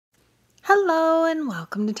Hello and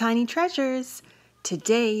welcome to Tiny Treasures.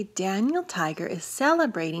 Today, Daniel Tiger is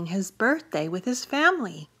celebrating his birthday with his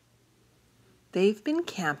family. They've been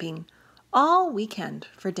camping all weekend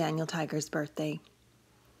for Daniel Tiger's birthday.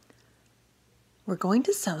 We're going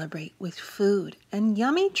to celebrate with food and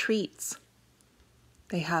yummy treats.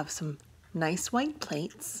 They have some nice white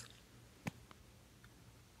plates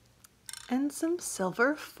and some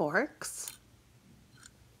silver forks,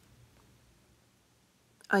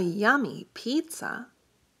 a yummy pizza,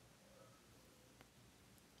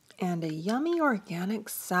 and a yummy organic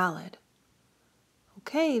salad.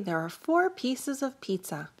 Okay, there are 4 pieces of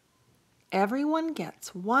pizza. Everyone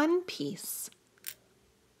gets 1 piece.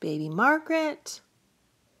 Baby Margaret,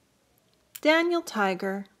 Daniel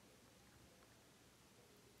Tiger,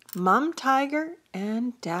 Mom Tiger,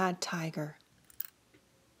 and Dad Tiger.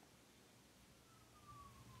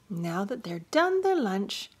 Now that they're done their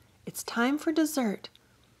lunch, it's time for dessert.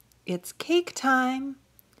 It's cake time.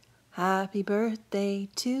 Happy birthday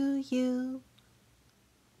to you.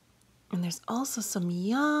 And there's also some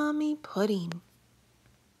yummy pudding.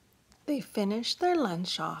 They finished their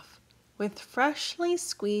lunch off with freshly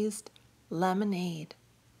squeezed lemonade.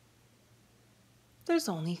 There's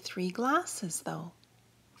only 3 glasses though.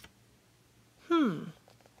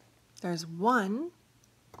 There's 1,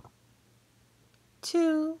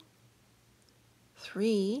 2,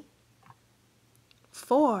 3,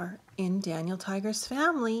 4 in Daniel Tiger's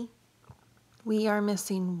family. We are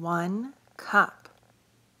missing 1 cup.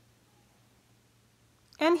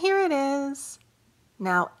 And here it is.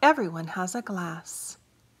 Now everyone has a glass.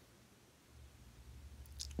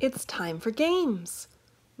 It's time for games.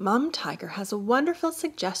 Mom Tiger has a wonderful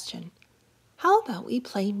suggestion. How about we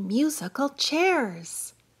play musical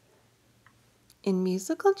chairs? In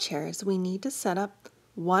musical chairs, we need to set up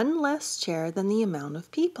 1 less chair than the amount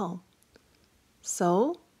of people.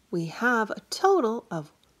 So we have a total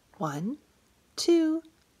of 1, 2,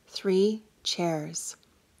 3 chairs.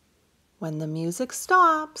 When the music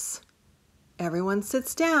stops, everyone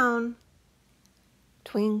sits down.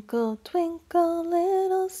 Twinkle, twinkle,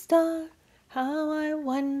 little star, how I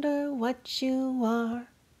wonder what you are.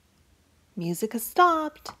 Music has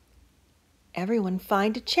stopped. Everyone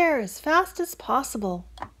find a chair as fast as possible.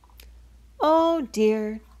 Oh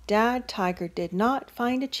dear, Dad Tiger did not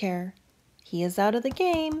find a chair. He is out of the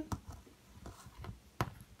game.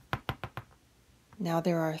 Now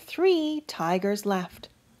there are 3 tigers left,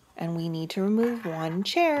 and we need to remove 1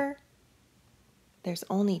 chair. There's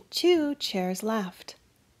only 2 chairs left.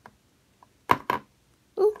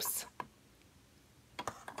 Oops.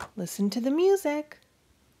 Listen to the music.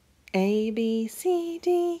 A, B, C,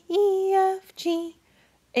 D, E, F, G,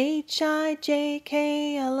 H, I, J,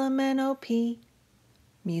 K, L, M, N, O, P.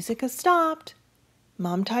 Music has stopped.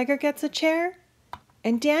 Mom Tiger gets a chair,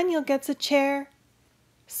 and Daniel gets a chair.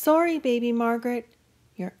 Sorry, Baby Margaret,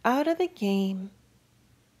 you're out of the game.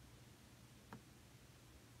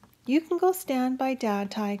 You can go stand by Dad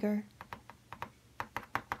Tiger.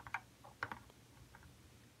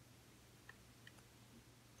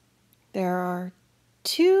 There are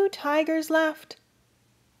 2 tigers left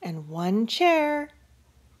and 1 chair.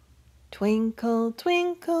 Twinkle,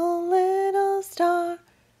 twinkle, little star,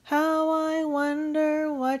 how I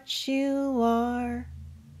wonder what you are.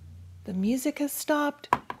 The music has stopped.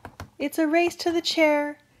 It's a race to the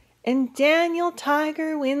chair, and Daniel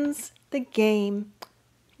Tiger wins the game.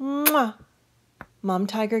 Mwah! Mom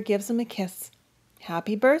Tiger gives him a kiss.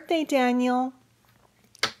 Happy birthday, Daniel.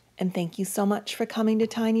 And thank you so much for coming to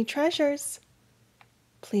Tiny Treasures.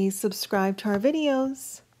 Please subscribe to our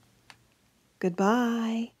videos.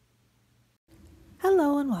 Goodbye.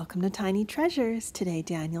 Hello and welcome to Tiny Treasures. Today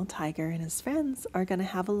Daniel Tiger and his friends are going to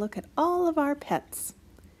have a look at all of our pets.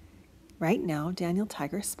 Right now Daniel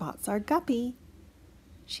Tiger spots our guppy.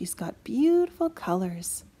 She's got beautiful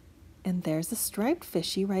colors, and there's a striped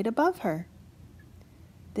fishy right above her.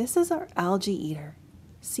 This is our algae eater.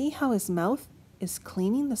 See how his mouth is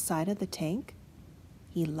cleaning the side of the tank?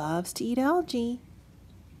 He loves to eat algae.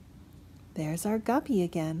 There's our guppy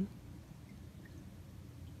again.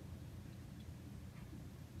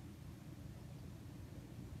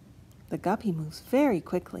 The guppy moves very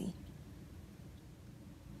quickly.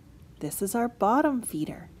 This is our bottom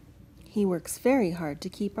feeder. He works very hard to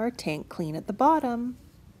keep our tank clean at the bottom.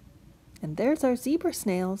 And there's our zebra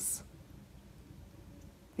snails.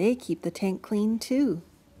 They keep the tank clean too.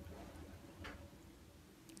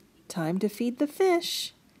 Time to feed the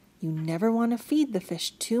fish. You never want to feed the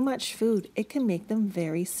fish too much food. It can make them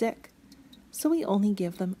very sick. So we only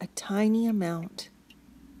give them a tiny amount.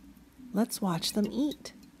 Let's watch them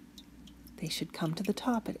eat. They should come to the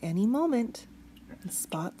top at any moment. and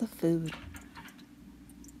spot the food.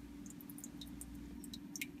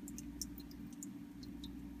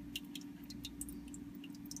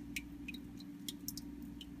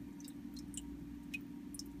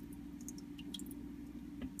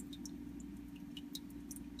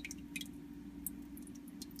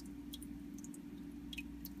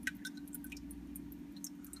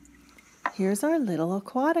 Here's our little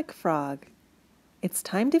aquatic frog. It's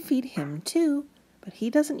time to feed him too, but he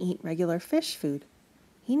doesn't eat regular fish food.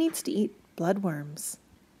 He needs to eat bloodworms.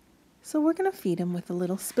 So we're going to feed him with a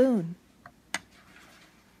little spoon.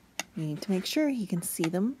 We need to make sure he can see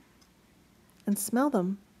them and smell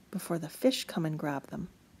them before the fish come and grab them.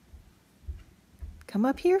 Come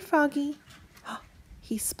up here, Froggy.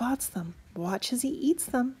 He spots them. Watch as he eats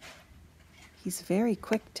them. He's very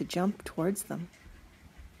quick to jump towards them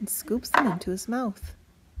and scoops them into his mouth.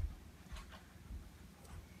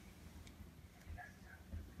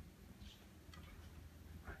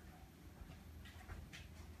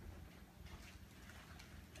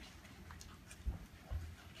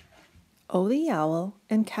 Oh, the owl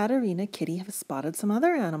and Katerina Kitty have spotted some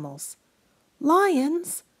other animals.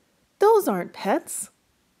 Lions? Those aren't pets.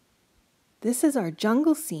 This is our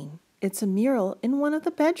jungle scene. It's a mural in one of the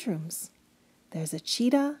bedrooms. There's a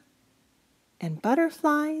cheetah and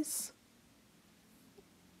butterflies,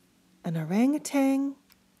 an orangutan,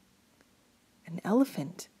 an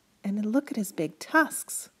elephant, and look at his big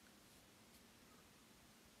tusks.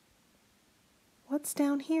 What's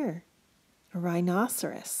down here? A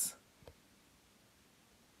rhinoceros.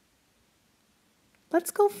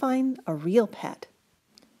 Let's go find a real pet.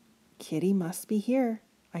 Kitty must be here.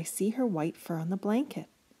 I see her white fur on the blanket.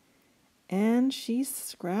 And she's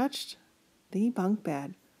scratched the bunk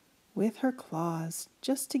bed with her claws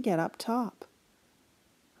just to get up top.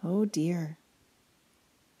 Oh dear.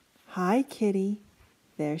 Hi, Kitty.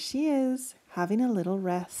 There she is, having a little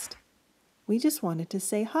rest. We just wanted to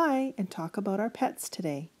say hi and talk about our pets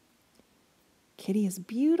today. Kitty has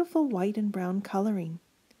beautiful white and brown coloring,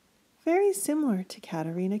 very similar to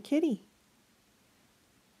Katerina Kitty.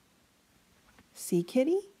 See,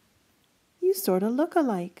 Kitty? You sort of look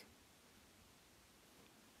alike.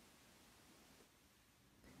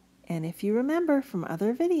 And if you remember from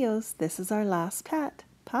other videos, this is our last pet,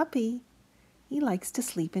 Puppy. He likes to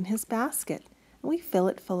sleep in his basket, and we fill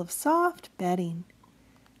it full of soft bedding.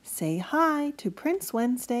 Say hi to Prince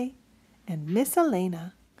Wednesday and Miss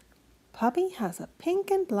Elena. Puppy has a pink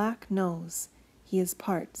and black nose. He is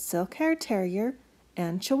part silk-haired terrier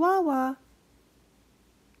and chihuahua.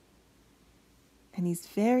 And he's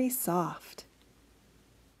very soft.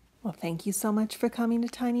 Well, thank you so much for coming to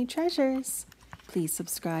Tiny Treasures. Please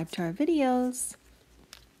subscribe to our videos.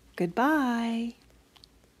 Goodbye.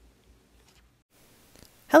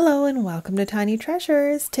 Hello and welcome to Tiny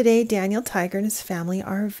Treasures. Today Daniel Tiger and his family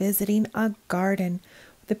are visiting a garden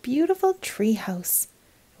with a beautiful tree house.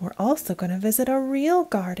 We're also going to visit a real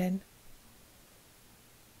garden.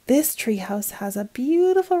 This tree house has a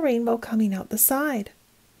beautiful rainbow coming out the side.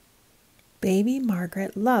 Baby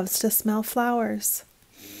Margaret loves to smell flowers.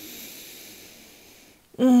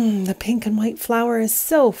 The pink and white flower is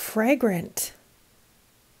so fragrant.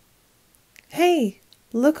 Hey,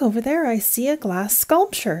 look over there, I see a glass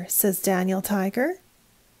sculpture, says Daniel Tiger.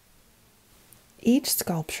 Each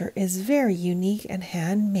sculpture is very unique and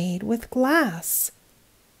handmade with glass.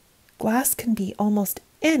 Glass can be almost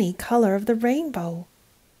any color of the rainbow.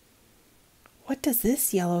 What does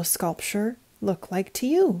this yellow sculpture look like to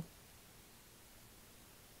you?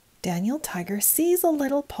 Daniel Tiger sees a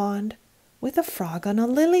little pond with a frog on a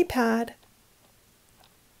lily pad.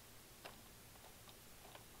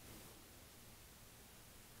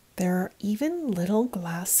 There are even little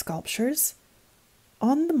glass sculptures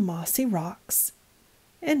on the mossy rocks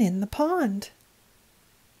and in the pond.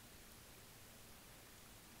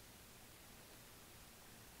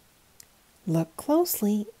 Look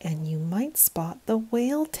closely and you might spot the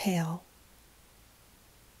whale tail.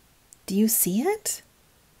 Do you see it?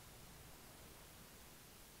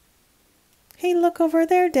 Hey, look over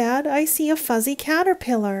there, Dad. I see a fuzzy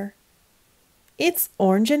caterpillar. It's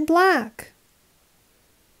orange and black.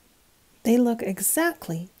 They look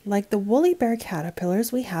exactly like the woolly bear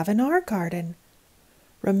caterpillars we have in our garden.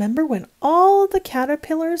 Remember when all the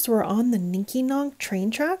caterpillars were on the Ninky Nonk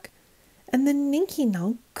train track and the Ninky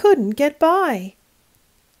Nonk couldn't get by?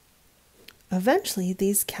 Eventually,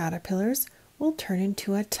 these caterpillars will turn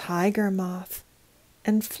into a tiger moth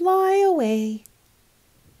and fly away.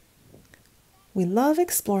 We love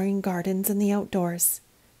exploring gardens and the outdoors.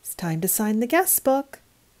 It's time to sign the guest book.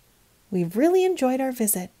 We've really enjoyed our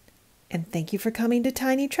visit, and thank you for coming to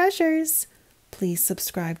Tiny Treasures. Please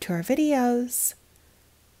subscribe to our videos.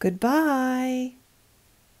 Goodbye.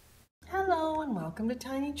 Hello and welcome to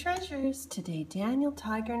Tiny Treasures. Today Daniel,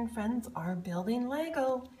 Tiger, and friends are building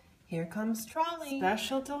Lego. Here comes Trolley.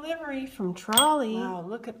 Special delivery from Trolley. Wow,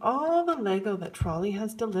 look at all the Lego that Trolley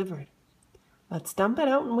has delivered. Let's dump it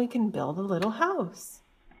out and we can build a little house.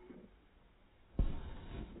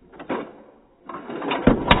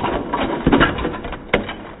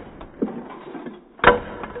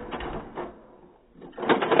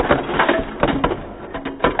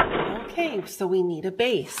 Okay, so we need a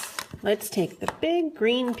base. Let's take the big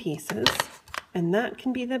green pieces, and that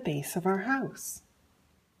can be the base of our house.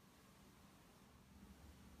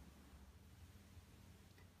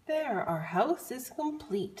 There, our house is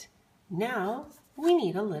complete. Now we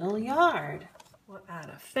need a little yard. We'll add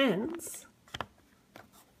a fence,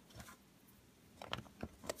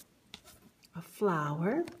 a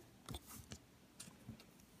flower,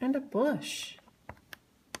 and a bush.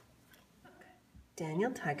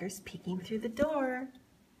 Daniel Tiger's peeking through the door.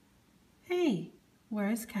 Hey,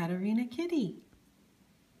 where's Katerina Kitty?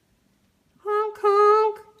 Honk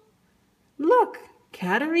honk! Look,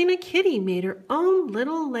 Katerina Kitty made her own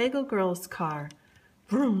little Lego Girls car.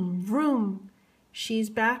 Vroom, vroom.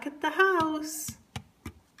 She's back at the house.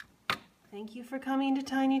 Thank you for coming to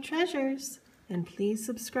Tiny Treasures, and please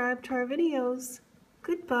subscribe to our videos.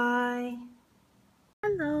 Goodbye.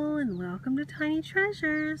 Hello and welcome to Tiny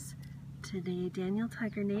Treasures. Today Daniel,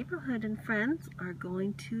 Tiger, Neighborhood, and friends are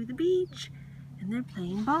going to the beach and they're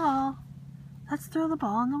playing ball. Let's throw the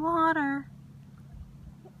ball in the water.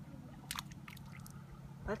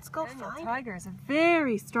 Let's go find Tiger is a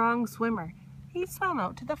very strong swimmer. He swam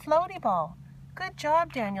out to the floaty ball. Good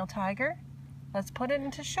job, Daniel Tiger. Let's put it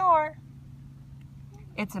into shore.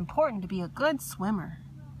 It's important to be a good swimmer.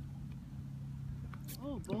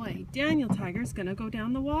 Oh boy, Daniel Tiger's gonna go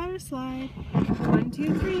down the water slide. 1,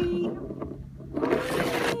 2, 3.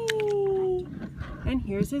 Whee! And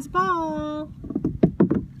here's his ball.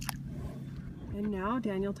 And now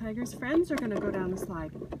Daniel Tiger's friends are gonna go down the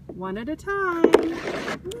slide, one at a time. Whee!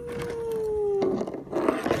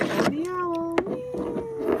 And the owl.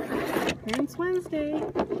 Whee! Prince Wednesday.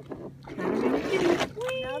 Katerina Kitty.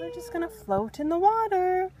 Whee! Now they're just gonna float in the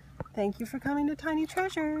water. Thank you for coming to Tiny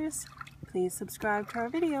Treasures. Please subscribe to our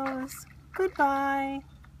videos. Goodbye.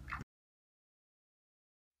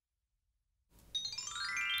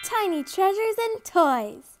 Tiny Treasures and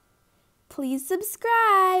Toys. Please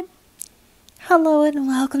subscribe. Hello and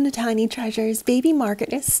welcome to Tiny Treasures. Baby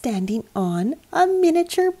Margaret is standing on a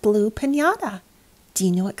miniature blue piñata. Do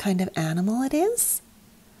you know what kind of animal it is?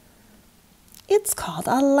 It's called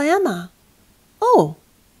a llama. Oh,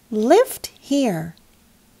 lift here.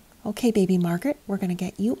 Okay, Baby Margaret, we're going to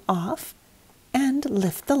get you off and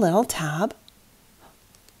lift the little tab.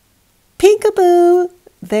 Peekaboo!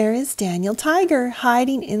 There is Daniel Tiger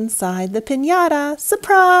hiding inside the piñata.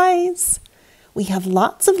 Surprise! We have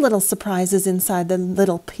lots of little surprises inside the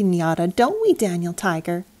little piñata, don't we, Daniel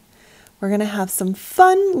Tiger? We're going to have some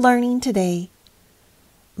fun learning today.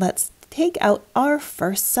 Let's take out our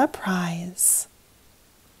first surprise.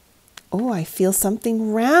 Oh, I feel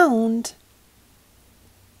something round.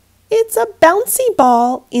 It's a bouncy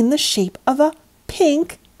ball in the shape of a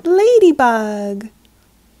pink ladybug.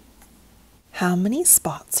 How many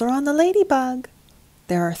spots are on the ladybug?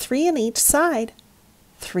 There are 3 on each side.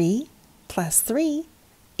 3 plus 3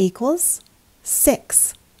 equals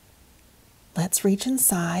 6. Let's reach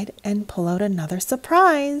inside and pull out another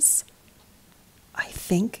surprise. I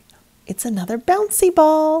think it's another bouncy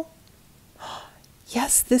ball.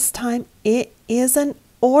 Yes, this time it is an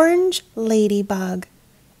orange ladybug.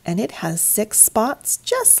 And it has 6 spots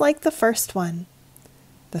just like the first one.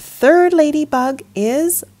 The third ladybug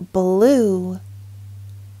is blue.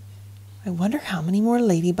 I wonder how many more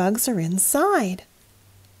ladybugs are inside.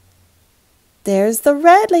 There's the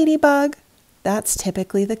red ladybug. That's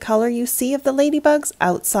typically the color you see of the ladybugs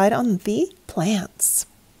outside on the plants.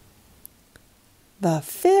 The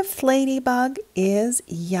 5th ladybug is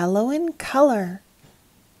yellow in color.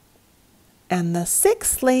 And the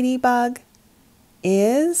 6th ladybug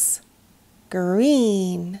is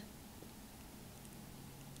green.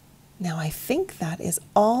 Now I think that is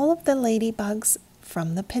all of the ladybugs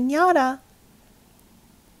from the piñata.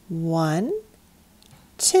 1,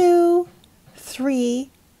 2,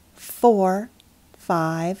 3, 4,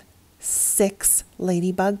 5, 6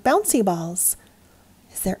 ladybug bouncy balls.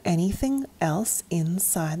 Is there anything else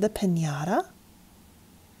inside the piñata?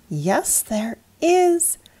 Yes, there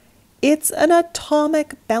is. It's an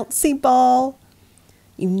atomic bouncy ball.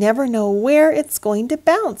 You never know where it's going to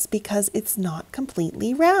bounce because it's not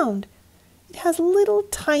completely round. It has little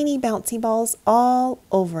tiny bouncy balls all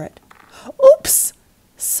over it. Oops!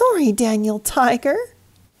 Sorry, Daniel Tiger.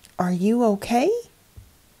 Are you okay?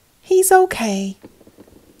 He's okay.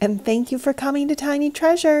 And thank you for coming to Tiny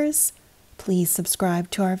Treasures. Please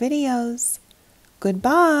subscribe to our videos.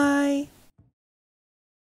 Goodbye.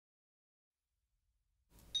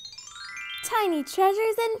 Tiny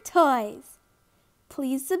treasures and toys.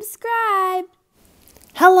 Please subscribe.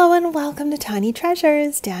 Hello and welcome to Tiny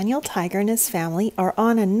Treasures. Daniel Tiger and his family are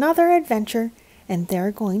on another adventure and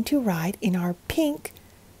they're going to ride in our pink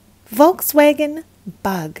Volkswagen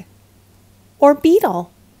Bug or Beetle.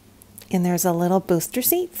 And there's a little booster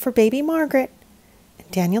seat for baby Margaret. And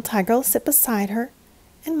Daniel Tiger will sit beside her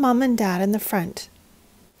and Mom and Dad in the front.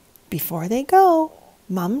 Before they go,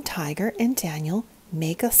 Mom Tiger and Daniel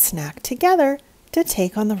make a snack together to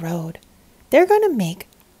take on the road. They're going to make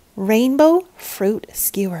rainbow fruit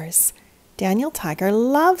skewers. Daniel Tiger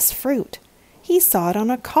loves fruit. He saw it on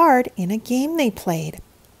a card in a game they played.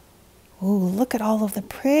 Ooh, look at all of the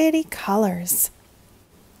pretty colors.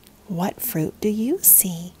 What fruit do you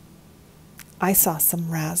see? I saw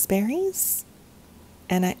some raspberries,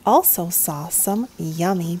 and I also saw some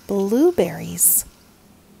yummy blueberries.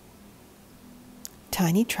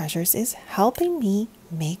 Tiny Treasures is helping me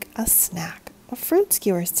make a snack of fruit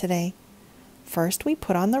skewers today. First, we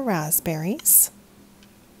put on the raspberries.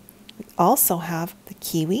 We also have the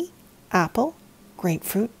kiwi, apple,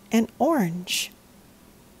 grapefruit, and orange.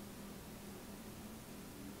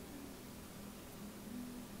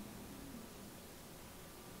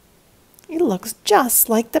 It looks just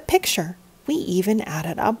like the picture. We even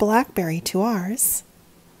added a blackberry to ours.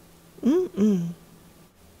 Now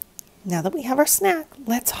that we have our snack,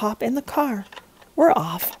 let's hop in the car. We're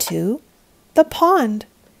off to the pond.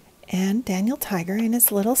 And Daniel Tiger and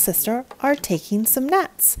his little sister are taking some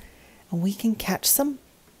nets. And we can catch some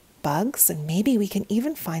bugs and maybe we can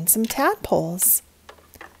even find some tadpoles.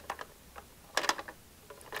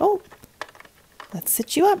 Oh, let's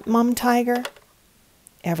sit you up, Mom Tiger.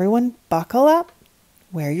 Everyone buckle up.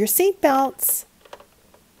 Wear your seat belts.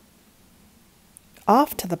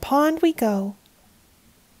 Off to the pond we go.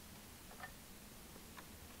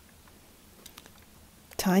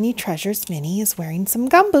 Tiny Treasures Minnie is wearing some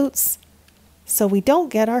gumboots so we don't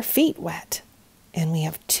get our feet wet. And we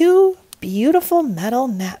have two beautiful metal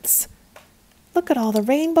nets. Look at all the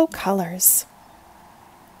rainbow colors.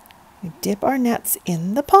 We dip our nets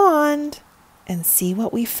in the pond and see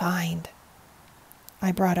what we find.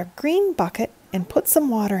 I brought a green bucket and put some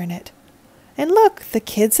water in it. And look, the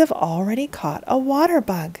kids have already caught a water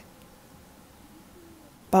bug.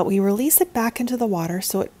 But we release it back into the water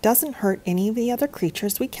so it doesn't hurt any of the other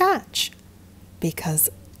creatures we catch. Because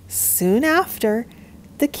soon after,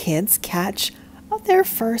 the kids catch their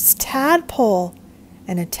first tadpole.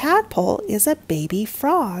 And a tadpole is a baby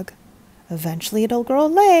frog. Eventually it'll grow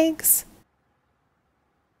legs.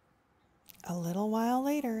 A little while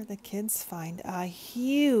later, the kids find a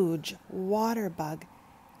huge water bug.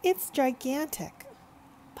 It's gigantic,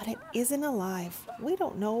 but it isn't alive. We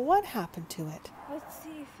don't know what happened to it. Let's see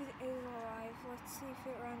if it is alive. Let's see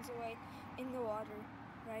if it runs away in the water,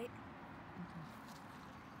 right?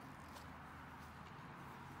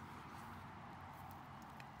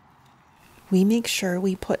 We make sure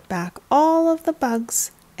we put back all of the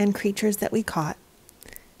bugs and creatures that we caught.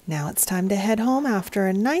 Now it's time to head home after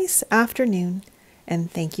a nice afternoon.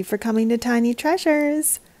 And thank you for coming to Tiny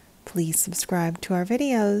Treasures. Please subscribe to our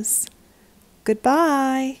videos.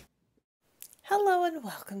 Goodbye. Hello and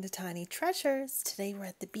welcome to Tiny Treasures. Today we're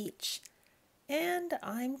at the beach and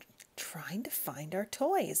I'm trying to find our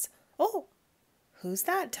toys. Oh, who's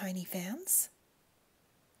that, Tiny fans?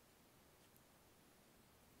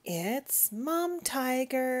 It's Mom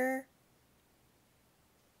Tiger.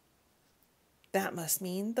 That must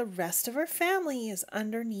mean the rest of our family is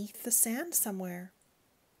underneath the sand somewhere.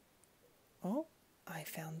 Oh, I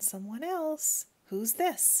found someone else. Who's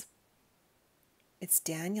this? It's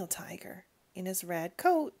Daniel Tiger in his red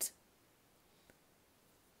coat.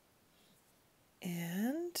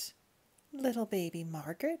 And little baby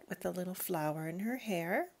Margaret with a little flower in her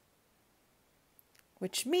hair.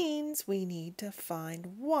 Which means we need to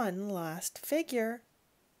find one last figure.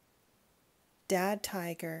 Dad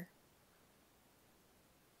Tiger.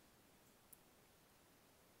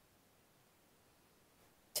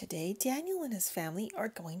 Today, Daniel and his family are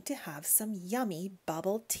going to have some yummy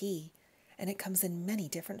bubble tea, and it comes in many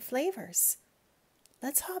different flavors.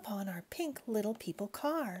 Let's hop on our pink little people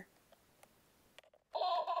car.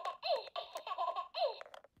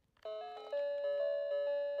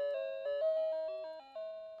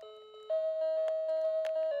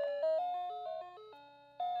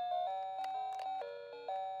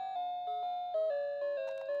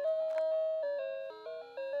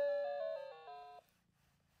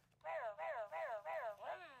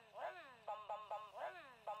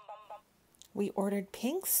 We ordered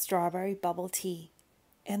pink strawberry bubble tea,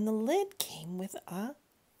 and the lid came with a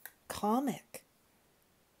comic.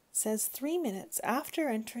 It says 3 minutes after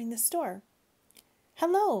entering the store.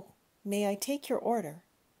 Hello, may I take your order?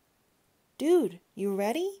 Dude, you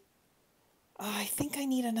ready? I think I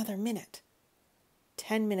need another minute.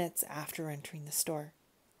 10 minutes after entering the store.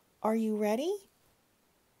 Are you ready?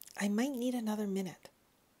 I might need another minute.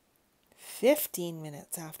 15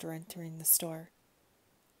 minutes after entering the store.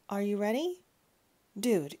 Are you ready?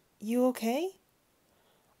 Dude, you okay?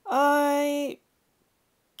 Can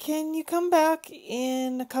you come back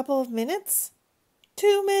in a couple of minutes?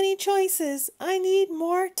 Too many choices. I need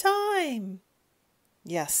more time.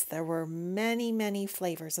 Yes, there were many, many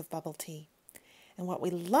flavors of bubble tea. And what we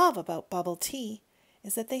love about bubble tea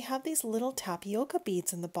is that they have these little tapioca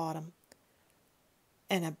beads in the bottom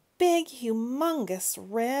and a big, humongous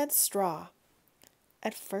red straw.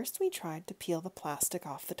 At first we tried to peel the plastic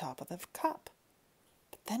off the top of the cup,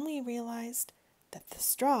 but then we realized that the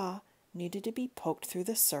straw needed to be poked through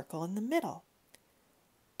the circle in the middle.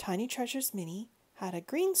 Tiny Treasures Mini had a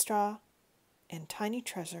green straw and Tiny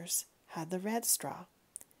Treasures had the red straw.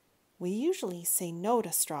 We usually say no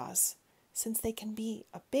to straws since they can be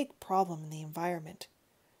a big problem in the environment,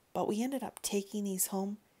 but we ended up taking these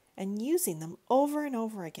home and using them over and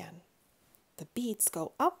over again. The beads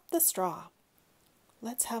go up the straw.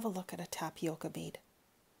 Let's have a look at a tapioca bead.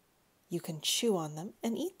 You can chew on them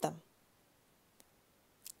and eat them.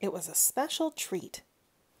 It was a special treat.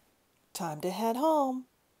 Time to head home.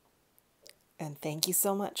 And thank you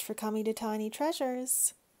so much for coming to Tiny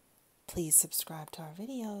Treasures. Please subscribe to our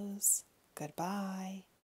videos. Goodbye.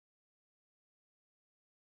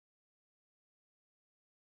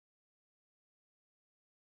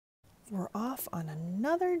 We're off on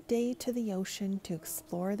another day to the ocean to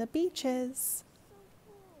explore the beaches.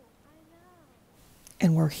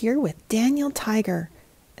 And we're here with Daniel Tiger.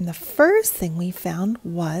 And the first thing we found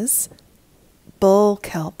was bull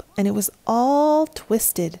kelp. And it was all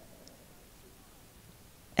twisted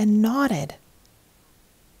and knotted.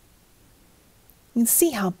 You can see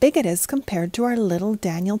how big it is compared to our little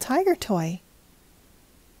Daniel Tiger toy.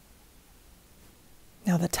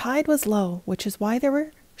 Now the tide was low, which is why there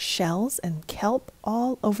were shells and kelp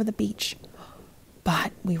all over the beach.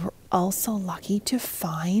 But we were also lucky to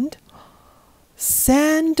find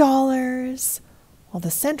sand dollars. Well, the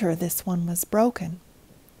center of this one was broken.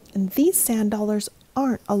 And these sand dollars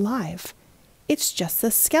aren't alive. It's just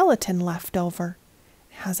the skeleton left over.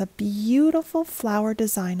 It has a beautiful flower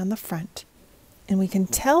design on the front. And we can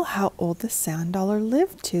tell how old the sand dollar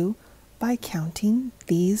lived to by counting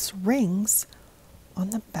these rings on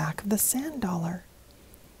the back of the sand dollar.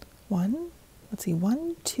 1,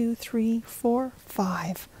 2, 3, 4,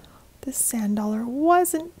 5. This sand dollar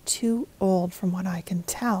wasn't too old from what I can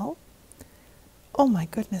tell. Oh my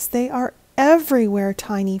goodness, they are everywhere,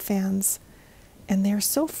 tiny fans. And they're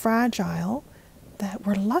so fragile that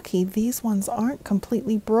we're lucky these ones aren't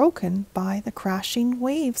completely broken by the crashing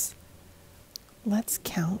waves. Let's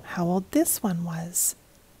count how old this one was.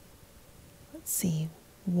 Let's see.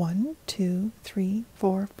 1, 2, 3,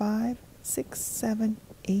 4, 5, 6, 7,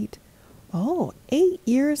 8. Oh, 8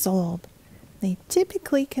 years old. They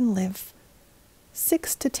typically can live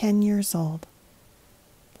 6 to 10 years old.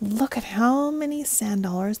 Look at how many sand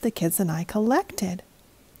dollars the kids and I collected.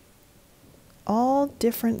 All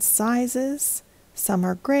different sizes. Some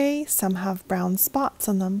are gray, some have brown spots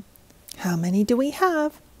on them. How many do we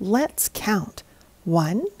have? Let's count.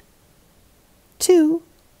 1, 2,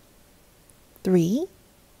 3,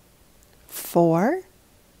 4,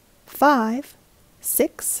 5,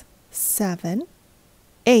 6, 7,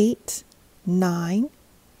 8, 9,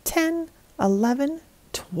 10, 11,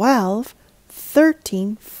 12,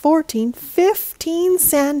 13, 14, 15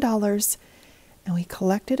 sand dollars. And we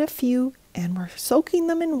collected a few and we're soaking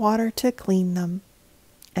them in water to clean them.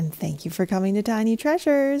 And thank you for coming to Tiny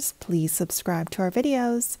Treasures. Please subscribe to our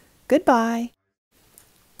videos. Goodbye.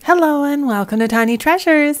 Hello and welcome to Tiny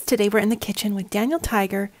Treasures. Today we're in the kitchen with Daniel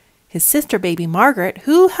Tiger, his sister baby Margaret,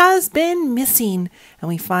 who has been missing. And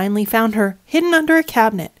we finally found her hidden under a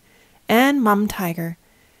cabinet. And Mum Tiger.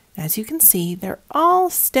 As you can see, they're all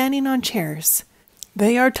standing on chairs.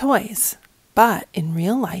 They are toys, but in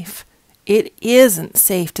real life, it isn't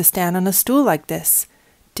safe to stand on a stool like this.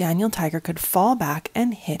 Daniel Tiger could fall back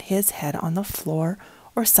and hit his head on the floor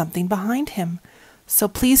or something behind him. So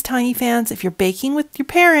please, Tiny fans, if you're baking with your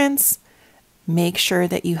parents, make sure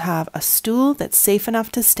that you have a stool that's safe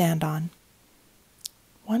enough to stand on.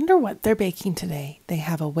 Wonder what they're baking today. They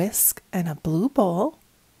have a whisk and a blue bowl.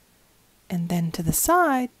 And then to the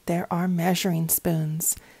side, there are measuring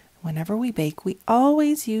spoons. Whenever we bake, we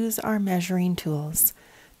always use our measuring tools.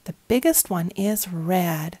 The biggest one is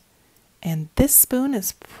red, and this spoon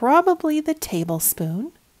is probably the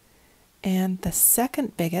tablespoon. And the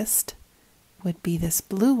second biggest would be this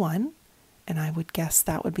blue one, and I would guess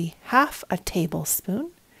that would be half a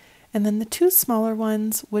tablespoon. And then the two smaller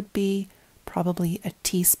ones would be probably a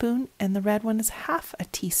teaspoon, and the red one is half a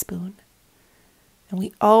teaspoon. And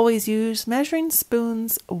we always use measuring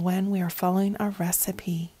spoons when we are following a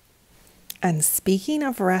recipe. And speaking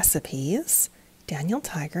of recipes, Daniel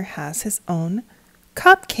Tiger has his own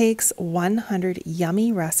Cupcakes 100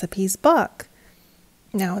 Yummy Recipes book.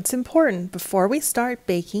 Now it's important, before we start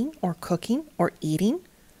baking or cooking or eating,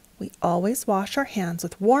 we always wash our hands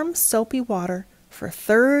with warm soapy water for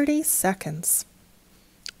 30 seconds.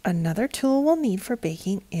 Another tool we'll need for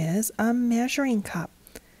baking is a measuring cup.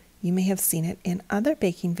 You may have seen it in other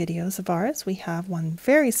baking videos of ours. We have one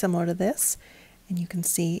very similar to this, and you can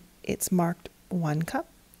see it's marked 1 cup,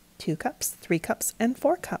 2 cups, 3 cups, and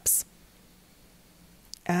 4 cups.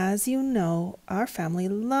 As you know, our family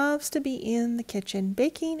loves to be in the kitchen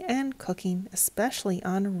baking and cooking, especially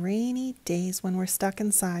on rainy days when we're stuck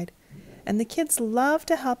inside, and the kids love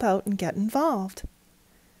to help out and get involved.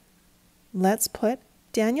 Let's put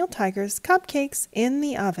Daniel Tiger's cupcakes in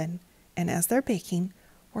the oven, and as they're baking,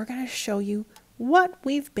 we're going to show you what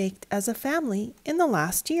we've baked as a family in the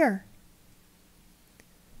last year.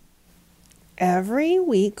 Every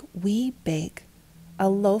week we bake a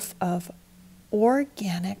loaf of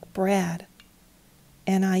organic bread,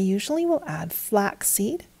 and I usually will add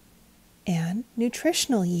flaxseed and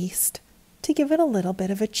nutritional yeast to give it a little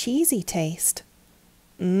bit of a cheesy taste.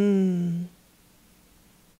 On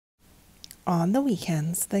the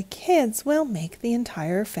weekends, the kids will make the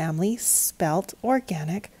entire family spelt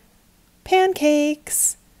organic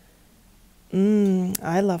pancakes.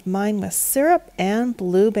 I love mine with syrup and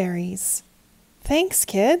blueberries. Thanks,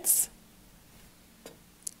 kids.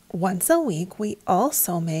 Once a week, we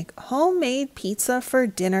also make homemade pizza for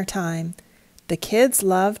dinner time. The kids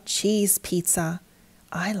love cheese pizza.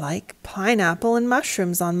 I like pineapple and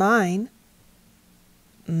mushrooms on mine.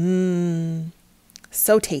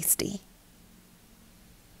 So tasty.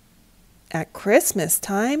 At Christmas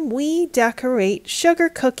time, we decorate sugar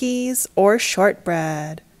cookies or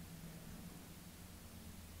shortbread.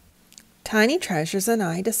 Tiny Treasures and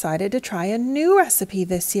I decided to try a new recipe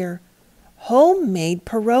this year, homemade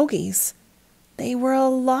pierogies. They were a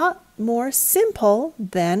lot more simple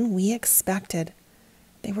than we expected.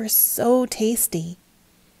 They were so tasty.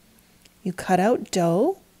 You cut out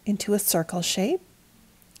dough into a circle shape,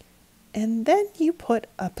 and then you put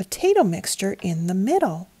a potato mixture in the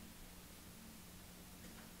middle.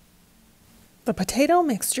 The potato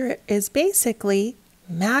mixture is basically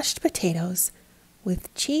mashed potatoes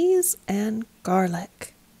with cheese and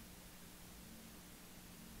garlic.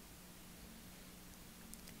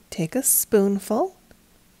 Take a spoonful,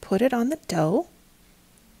 put it on the dough,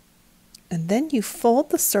 and then you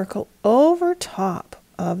fold the circle over top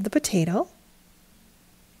of the potato.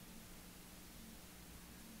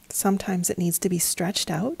 Sometimes it needs to be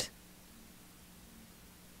stretched out.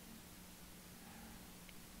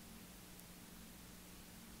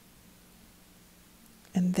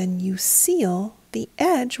 And then you seal the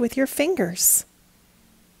edge with your fingers.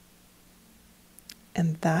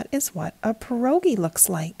 And that is what a pierogi looks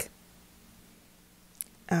like.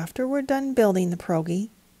 After we're done building the pierogi,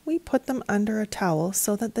 we put them under a towel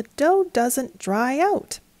so that the dough doesn't dry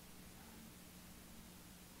out.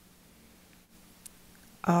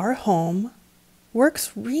 Our home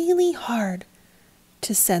works really hard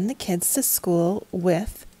to send the kids to school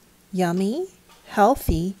with yummy,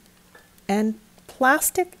 healthy, and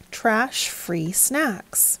plastic trash-free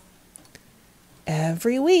snacks.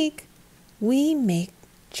 Every week, we make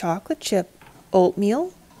chocolate chip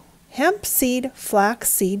oatmeal, hemp seed,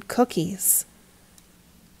 flaxseed cookies.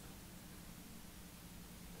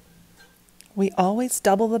 We always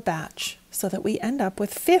double the batch so that we end up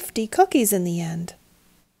with 50 cookies in the end.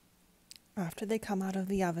 After they come out of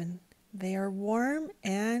the oven, they are warm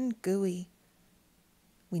and gooey.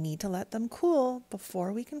 We need to let them cool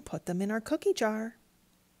before we can put them in our cookie jar.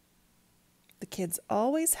 The kids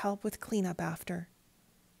always help with cleanup after.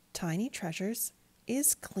 Tiny Treasures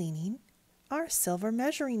is cleaning our silver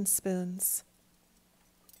measuring spoons.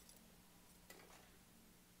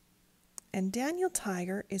 And Daniel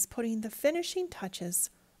Tiger is putting the finishing touches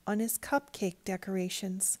on his cupcake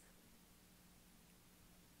decorations.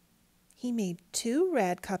 He made 2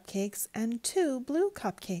 red cupcakes and 2 blue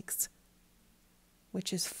cupcakes,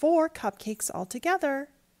 which is 4 cupcakes altogether,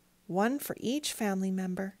 1 for each family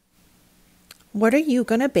member. What are you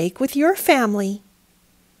going to bake with your family?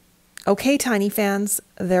 Okay, Tiny fans,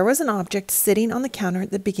 there was an object sitting on the counter at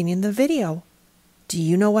the beginning of the video. Do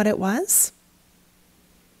you know what it was?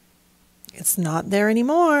 It's not there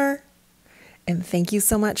anymore. And thank you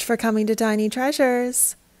so much for coming to Tiny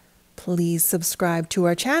Treasures. Please subscribe to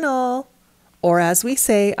our channel, or as we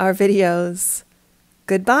say, our videos.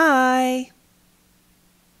 Goodbye.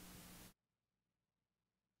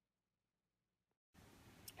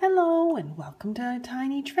 Hello and welcome to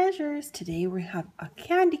Tiny Treasures. Today we have a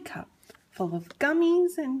candy cup full of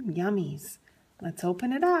gummies and yummies. Let's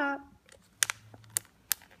open it up.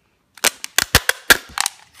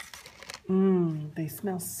 They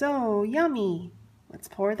smell so yummy. Let's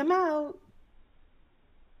pour them out.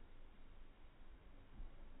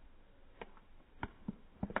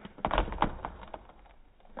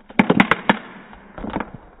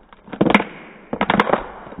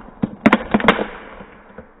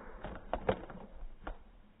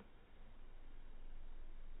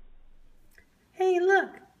 Hey,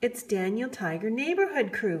 look, it's Daniel Tiger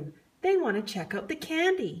Neighborhood crew. They want to check out the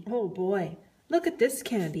candy. Oh boy, look at this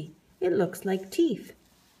candy. It looks like teeth.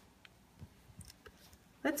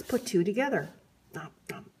 Let's put two together.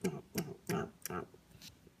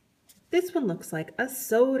 This one looks like a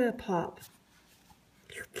soda pop.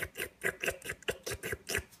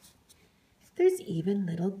 There's even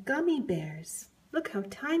little gummy bears. Look how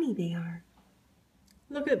tiny they are.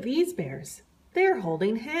 Look at these bears. They're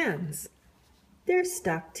holding hands. They're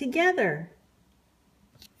stuck together.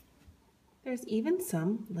 There's even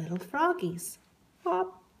some little froggies.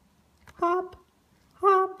 Hop, hop,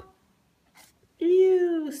 hop.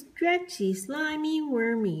 Ew, stretchy, slimy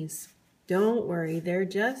wormies. Don't worry, they're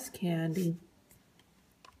just candy.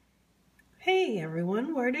 Hey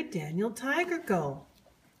everyone, where did Daniel Tiger go?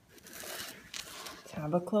 Let's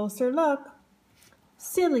have a closer look.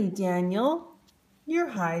 Silly Daniel, you're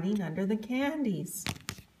hiding under the candies.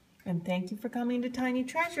 And thank you for coming to Tiny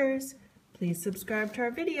Treasures. Please subscribe to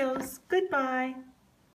our videos. Goodbye.